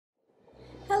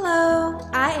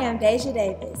I am Daisia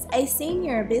Davis, a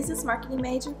senior business marketing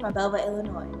major from Belleville,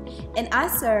 Illinois, and I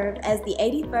serve as the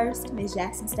 81st Miss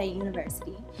Jackson State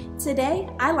University. Today,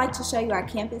 I'd like to show you our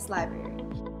campus library.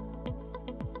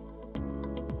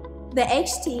 The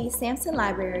HT Samson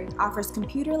Library offers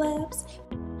computer labs.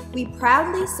 We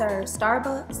proudly serve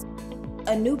Starbucks,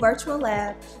 a new virtual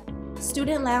lab,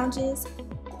 student lounges,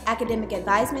 academic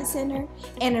advisement center,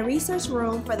 and a research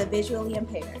room for the visually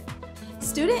impaired.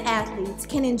 Student athletes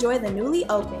can enjoy the newly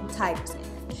opened Tiger Center,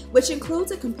 which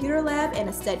includes a computer lab and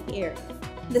a study area.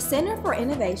 The Center for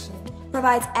Innovation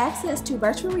provides access to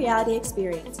virtual reality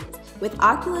experiences with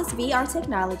Oculus VR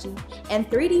technology and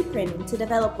 3D printing to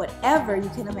develop whatever you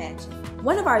can imagine.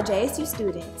 One of our JSU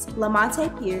students,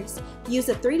 Lamonte Pierce, used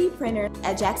a 3D printer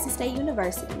at Jackson State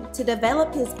University to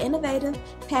develop his innovative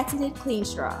patented clean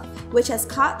straw, which has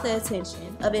caught the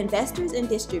attention of investors and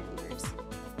distributors.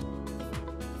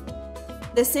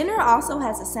 The center also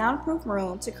has a soundproof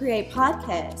room to create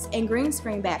podcasts and green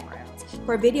screen backgrounds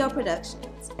for video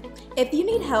productions. If you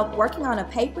need help working on a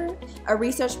paper, a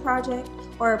research project,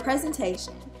 or a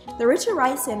presentation, the Richard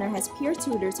Wright Center has peer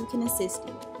tutors who can assist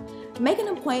you. Make an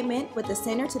appointment with the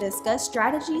center to discuss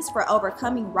strategies for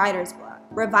overcoming writer's block,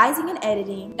 revising and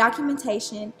editing,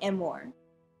 documentation, and more.